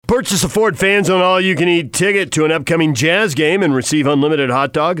Purchase a Ford Fan Zone all-you-can-eat ticket to an upcoming Jazz game and receive unlimited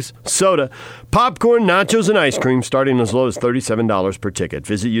hot dogs, soda, popcorn, nachos, and ice cream starting as low as $37 per ticket.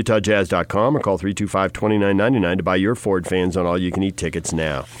 Visit UtahJazz.com or call 325-2999 to buy your Ford Fan Zone all-you-can-eat tickets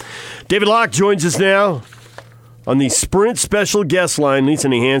now. David Locke joins us now on the Sprint special guest line. Lease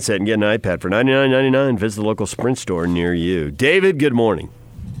any handset and get an iPad for $99.99. Visit the local Sprint store near you. David, good morning.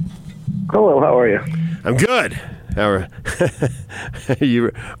 Hello, how are you? I'm good. Are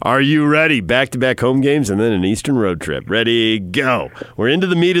you ready? Back-to-back home games and then an Eastern road trip. Ready, go. We're into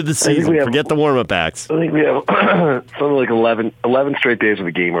the meat of the season. Forget the warm-up acts. I think we have something like 11 straight days of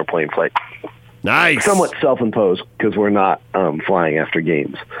a game or plane flight. Nice. Somewhat self-imposed because we're not flying after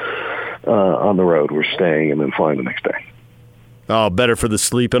games on the road. We're staying and then flying the next day. Oh, better for the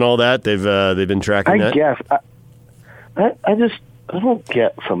sleep and all that? They've been tracking that? I guess. I don't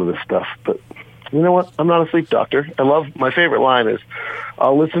get some of this stuff, but you know what? I'm not a sleep doctor. My favorite line is,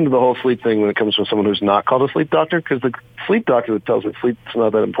 I'll listen to the whole sleep thing when it comes from someone who's not called a sleep doctor, because the sleep doctor that tells me sleep's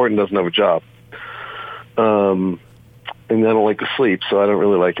not that important doesn't have a job. And I don't like to sleep, so I don't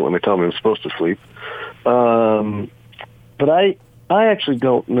really like it when they tell me I'm supposed to sleep. But I actually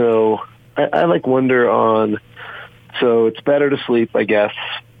don't know. I wonder on, so it's better to sleep, I guess,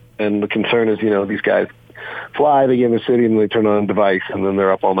 and the concern is, these guys fly, they get in the city, and they turn on a device, and then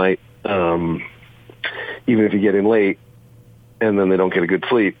they're up all night. Even if you get in late and then they don't get a good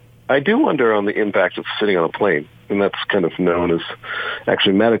sleep. I do wonder on the impact of sitting on a plane, and that's kind of known as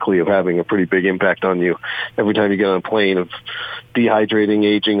actually medically of having a pretty big impact on you every time you get on a plane, of dehydrating,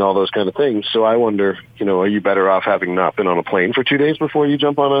 aging, all those kind of things. So I wonder, are you better off having not been on a plane for 2 days before you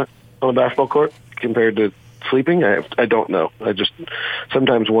jump on a basketball court compared to sleeping? I don't know. I just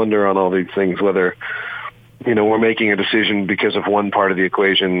sometimes wonder on all these things whether we're making a decision because of one part of the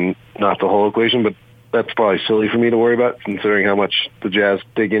equation, not the whole equation, but that's probably silly for me to worry about, considering how much the Jazz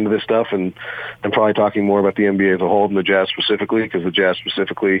dig into this stuff, and I'm probably talking more about the NBA as a whole than the Jazz specifically, because the Jazz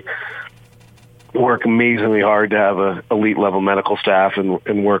specifically work amazingly hard to have a elite-level medical staff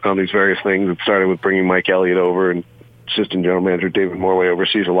and work on these various things. It started with bringing Mike Elliott over, and assistant general manager David Morway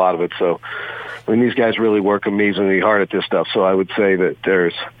oversees a lot of it. So, these guys really work amazingly hard at this stuff, so I would say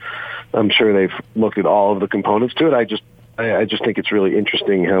that I'm sure they've looked at all of the components to it. I just think it's really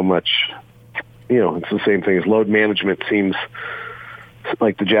interesting how much, it's the same thing as load management. Seems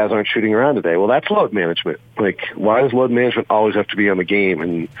like the Jazz aren't shooting around today. Well, that's load management. Why does load management always have to be on the game?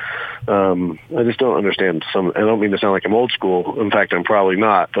 And I just don't understand I don't mean to sound like I'm old school. In fact, I'm probably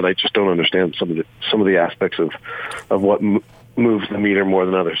not, but I just don't understand some of the aspects of what moves the meter more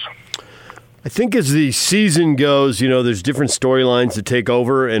than others. I think as the season goes, there's different storylines to take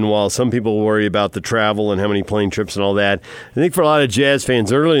over, and while some people worry about the travel and how many plane trips and all that, I think for a lot of Jazz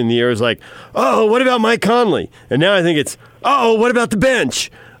fans early in the year, it was like, oh, what about Mike Conley? And now I think it's, oh, what about the bench?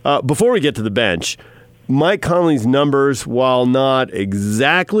 Before we get to the bench, Mike Conley's numbers, while not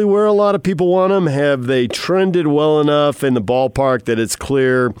exactly where a lot of people want them, have they trended well enough in the ballpark that it's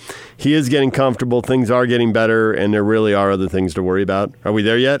clear he is getting comfortable, things are getting better, and there really are other things to worry about? Are we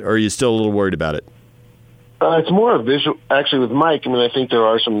there yet, or are you still a little worried about it? It's more a visual. Actually, with Mike, I think there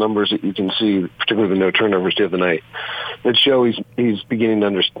are some numbers that you can see, particularly the no turnovers the other night, that show he's beginning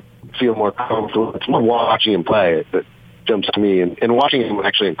to feel more comfortable. It's more watching him play that jumps to me, and watching him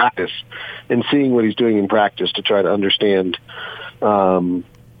actually in practice and seeing what he's doing in practice to try to understand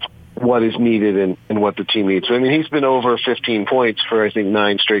what is needed and what the team needs. So, he's been over 15 points for, I think,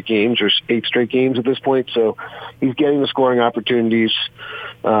 9 straight games or 8 straight games at this point. So he's getting the scoring opportunities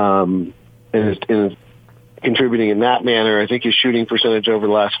and is contributing in that manner. I think his shooting percentage over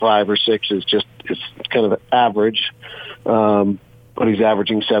the last 5 or 6 is kind of average. But he's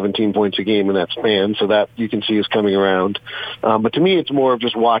averaging 17 points a game in that span, so that you can see is coming around. But to me, it's more of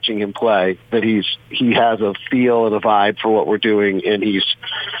just watching him play, that he has a feel and a vibe for what we're doing, and he's,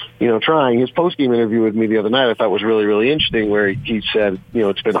 trying. His post-game interview with me the other night I thought was really, really interesting, where he said,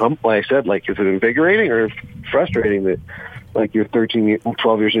 it's been I said, is it invigorating or frustrating that you're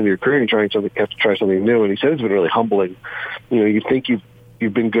 12 years into your career and you have to try something new? And he said it's been really humbling. You think you've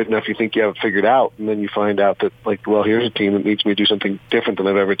been good enough, you think you have it figured out, and then you find out that, here's a team that needs me to do something different than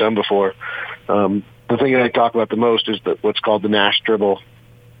I've ever done before. The thing that I talk about the most is what's called the Nash dribble,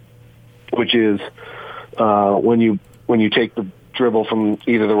 which is when you take the dribble from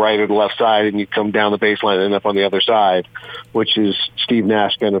either the right or the left side and you come down the baseline and end up on the other side, which is Steve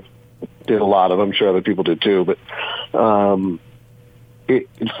Nash kind of did a lot of. I'm sure other people did too, but it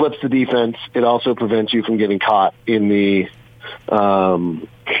flips the defense. It also prevents you from getting caught in the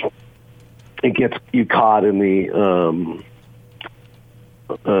it gets you caught in the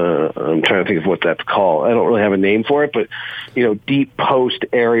I'm trying to think of what that's called. I don't really have a name for it, but deep post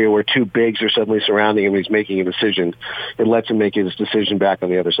area where two bigs are suddenly surrounding him and he's making a decision. It lets him make his decision back on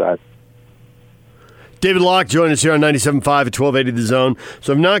the other side. David Locke joined us here on 97.5 at 1280 The Zone.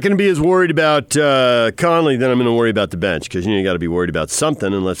 So I'm not going to be as worried about Conley than I'm going to worry about the bench, because you got to be worried about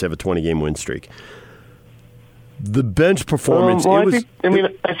something unless they have a 20-game win streak. The bench performance. I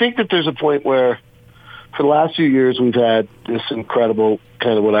think that there's a point where for the last few years we've had this incredible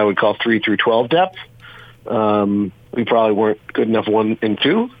kind of what I would call 3 through 12 depth. We probably weren't good enough 1 and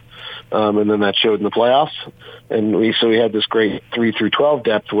 2, and then that showed in the playoffs. And we had this great 3 through 12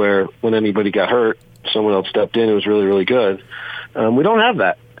 depth where when anybody got hurt, someone else stepped in. It was really, really good. We don't have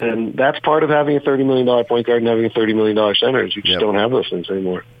that, and that's part of having a $30 million point guard and having a $30 million center. Is you just don't have those things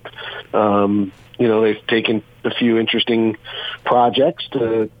anymore. They've taken a few interesting projects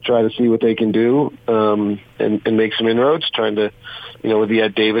to try to see what they can do and make some inroads, trying to, with the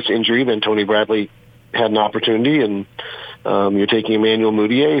Ed Davis injury, then Tony Bradley had an opportunity, and you're taking Emmanuel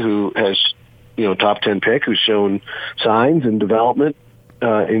Mudiay, who has, top 10 pick, who's shown signs and development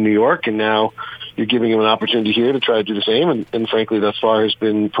in New York, and now you're giving him an opportunity here to try to do the same, and frankly, thus far has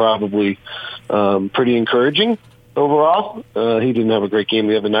been probably pretty encouraging overall. He didn't have a great game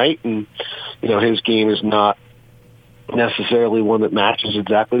the other night, and his game is not necessarily one that matches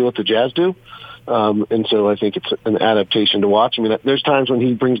exactly what the Jazz do. And so I think it's an adaptation to watch. I mean, there's times when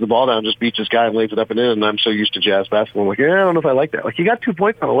he brings the ball down, just beats his guy and lays it up and in, and I'm so used to Jazz basketball. I'm like, I don't know if I like that. Like, you got 2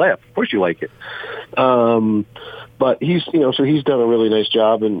 points on a layup. Of course you like it. But he's, so he's done a really nice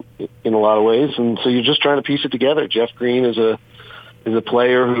job in a lot of ways. And so you're just trying to piece it together. Jeff Green is a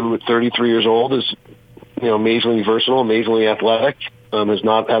player who at 33 years old is, amazingly versatile, amazingly athletic. Has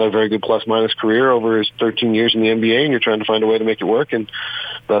not had a very good plus-minus career over his 13 years in the NBA, and you're trying to find a way to make it work. And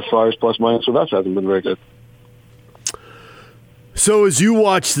thus far, his plus-minus with us hasn't been very good. So as you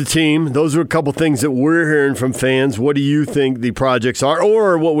watch the team, those are a couple things that we're hearing from fans. What do you think the projects are,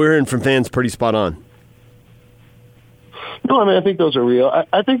 or what we're hearing from fans pretty spot on? No, I think those are real.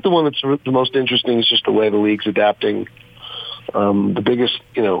 I think the one that's the most interesting is just the way the league's adapting. The biggest,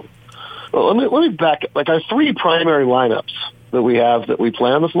 well, let me back up. Like, our 3 primary lineups that we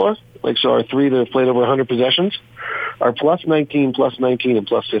play on the floor, so our 3 that have played over 100 possessions are plus 19, plus 19, and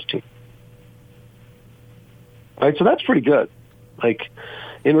plus 15. All right, so that's pretty good. Like,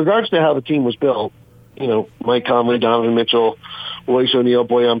 in regards to how the team was built, Mike Conley, Donovan Mitchell, Royce O'Neal,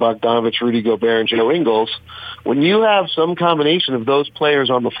 Bojan Bogdanovic, Rudy Gobert, and Joe Ingles, when you have some combination of those players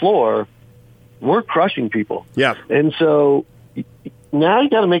on the floor, we're crushing people. Yeah. And so now you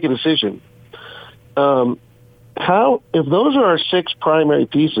got to make a decision. If those are our 6 primary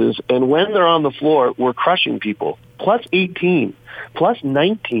pieces, and when they're on the floor, we're crushing people. Plus 18, plus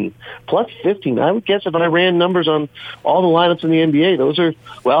 19, plus 15. I would guess if I ran numbers on all the lineups in the NBA, those are,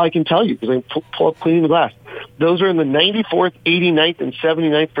 well, I can tell you because I pull up cleaning the glass. Those are in the 94th, 89th, and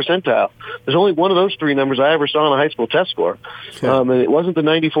 79th percentile. There's only one of those 3 numbers I ever saw on a high school test score, and it wasn't the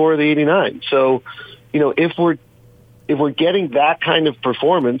 94 or the 89. So, if we're getting that kind of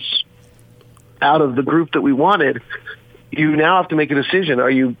performance out of the group that we wanted, you now have to make a decision.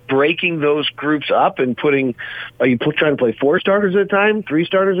 Are you breaking those groups up and trying to play 4 starters at a time, 3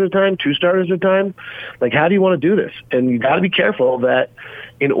 starters at a time, 2 starters at a time? Like, how do you want to do this? And you got to be careful that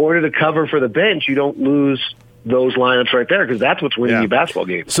in order to cover for the bench, you don't lose those lineups right there, because that's what's winning you basketball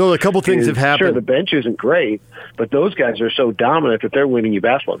games. So a couple things have happened. Sure, the bench isn't great, but those guys are so dominant that they're winning you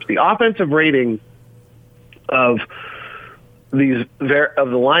basketball games. The offensive rating of the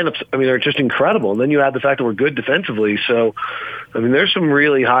lineups, they're just incredible. And then you add the fact that we're good defensively. So, there's some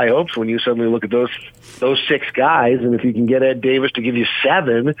really high hopes when you suddenly look at those 6 guys. And if you can get Ed Davis to give you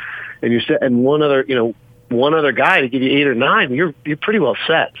 7, and one other guy to give you 8 or 9, you're pretty well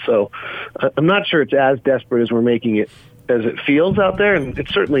set. So, I'm not sure it's as desperate as we're making it as it feels out there. And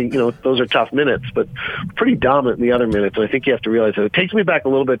it's certainly, those are tough minutes, but pretty dominant in the other minutes. And I think you have to realize that. It takes me back a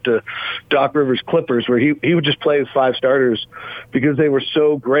little bit to Doc Rivers' Clippers, where he would just play with 5 starters because they were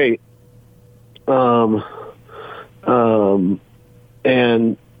so great. And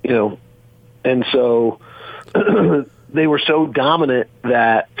so they were so dominant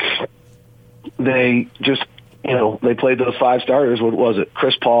that they just, they played those 5 starters. What was it?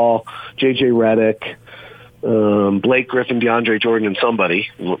 Chris Paul, J.J. Redick, Blake Griffin, DeAndre Jordan, and somebody.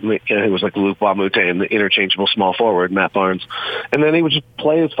 It was like Luke Bamute and the interchangeable small forward, Matt Barnes. And then he would just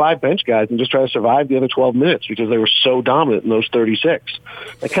play his 5 bench guys and just try to survive the other 12 minutes because they were so dominant in those 36.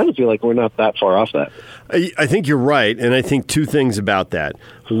 I kind of feel like we're not that far off that. I think you're right, and I think 2 things about that.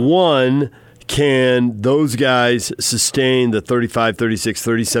 One, Can those guys sustain the 35, 36,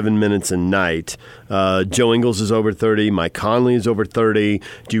 37 minutes a night? Joe Ingles is over 30. Mike Conley is over 30.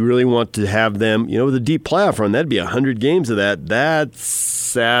 Do you really want to have them, with a deep playoff run? That'd be 100 games of that.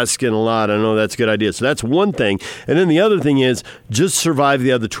 That's asking a lot. I know that's a good idea. So that's one thing. And then the other thing is just survive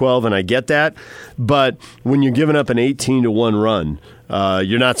the other 12, and I get that. But when you're giving up an 18-1 run,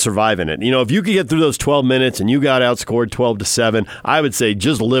 you're not surviving it. If you could get through those 12 minutes and you got outscored 12-7, I would say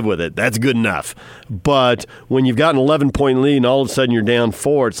just live with it. That's good enough. But when you've got an 11-point lead and all of a sudden you're down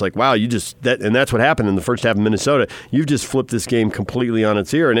 4, it's like, wow, and that's what happened in the first half of Minnesota. You've just flipped this game completely on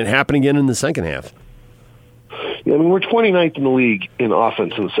its ear, and it happened again in the second half. Yeah, we're 29th in the league in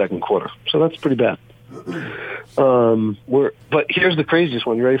offense in the second quarter, so that's pretty bad. But here's the craziest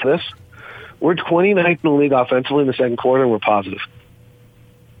one. You ready for this? We're 29th in the league offensively in the second quarter, and we're positive.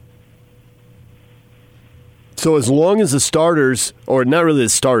 So as long as the starters, or not really the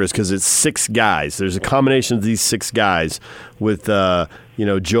starters because it's 6 guys, there's a combination of these 6 guys with,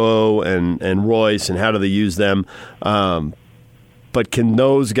 Joe and Royce, and how do they use them? But can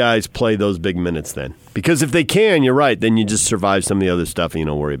those guys play those big minutes then? Because if they can, you're right, then you just survive some of the other stuff and you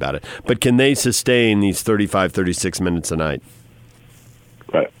don't worry about it. But can they sustain these 35, 36 minutes a night?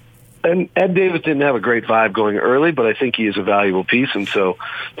 Right. And Ed Davis didn't have a great vibe going early, but I think he is a valuable piece, and so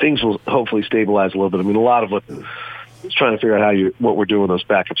things will hopefully stabilize a little bit. A lot of what is trying to figure out what we're doing with those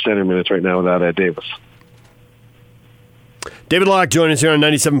backup center minutes right now without Ed Davis. David Locke joining us here on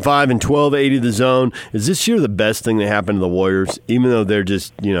 97.5 and 1280 The Zone. Is this year the best thing that happened to the Warriors? Even though they're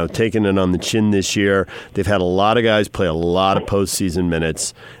just, taking it on the chin this year, they've had a lot of guys play a lot of postseason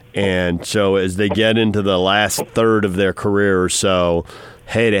minutes. And so as they get into the last third of their career or so,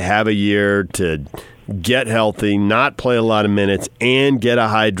 hey, to have a year to get healthy, not play a lot of minutes, and get a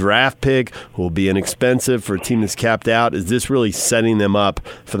high draft pick who will be inexpensive for a team that's capped out, is this really setting them up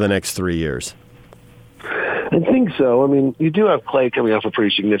for the next 3 years? I think so. You do have Clay coming off a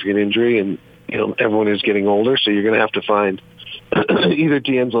pretty significant injury, and everyone is getting older, so you're going to have to find either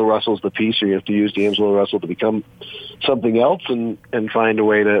D'Angelo Russell's the piece, or you have to use D'Angelo Russell to become something else and find a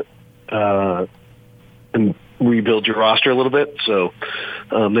way to and rebuild your roster a little bit. So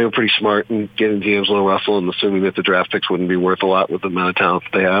they were pretty smart in getting D'Angelo Russell and assuming that the draft picks wouldn't be worth a lot with the amount of talent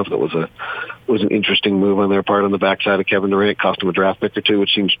that they have. That was an interesting move on their part on the backside of Kevin Durant. Cost them a draft pick or two,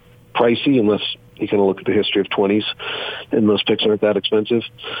 which seems pricey unless you kind of look at the history of 20s, and those picks aren't that expensive.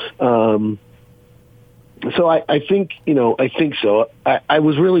 So I think so. I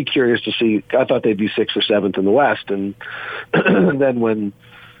was really curious to see. I thought they'd be 6th or 7th in the West, and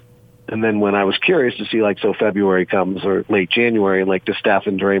then when I was curious to see, so February comes or late January, and does Steph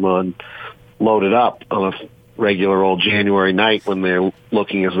and Draymond load it up on a regular old January night when they're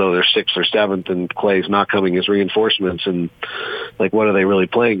looking as though they're 6th or 7th and Clay's not coming as reinforcements, and what are they really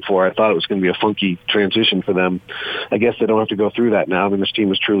playing for? I thought it was going to be a funky transition for them. I guess they don't have to go through that now. This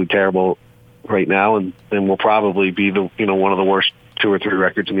team is truly terrible right now, and will probably be one of the worst 2 or 3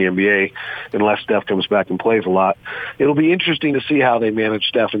 records in the NBA unless Steph comes back and plays a lot. It'll be interesting to see how they manage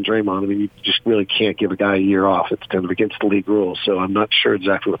Steph and Draymond. You just really can't give a guy a year off. It's kind of against the league rules, so I'm not sure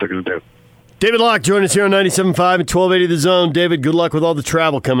exactly what they're going to do. David Locke joining us here on 97.5 and 1280 The Zone. David, good luck with all the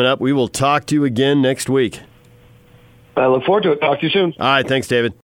travel coming up. We will talk to you again next week. I look forward to it. Talk to you soon. All right, thanks, David.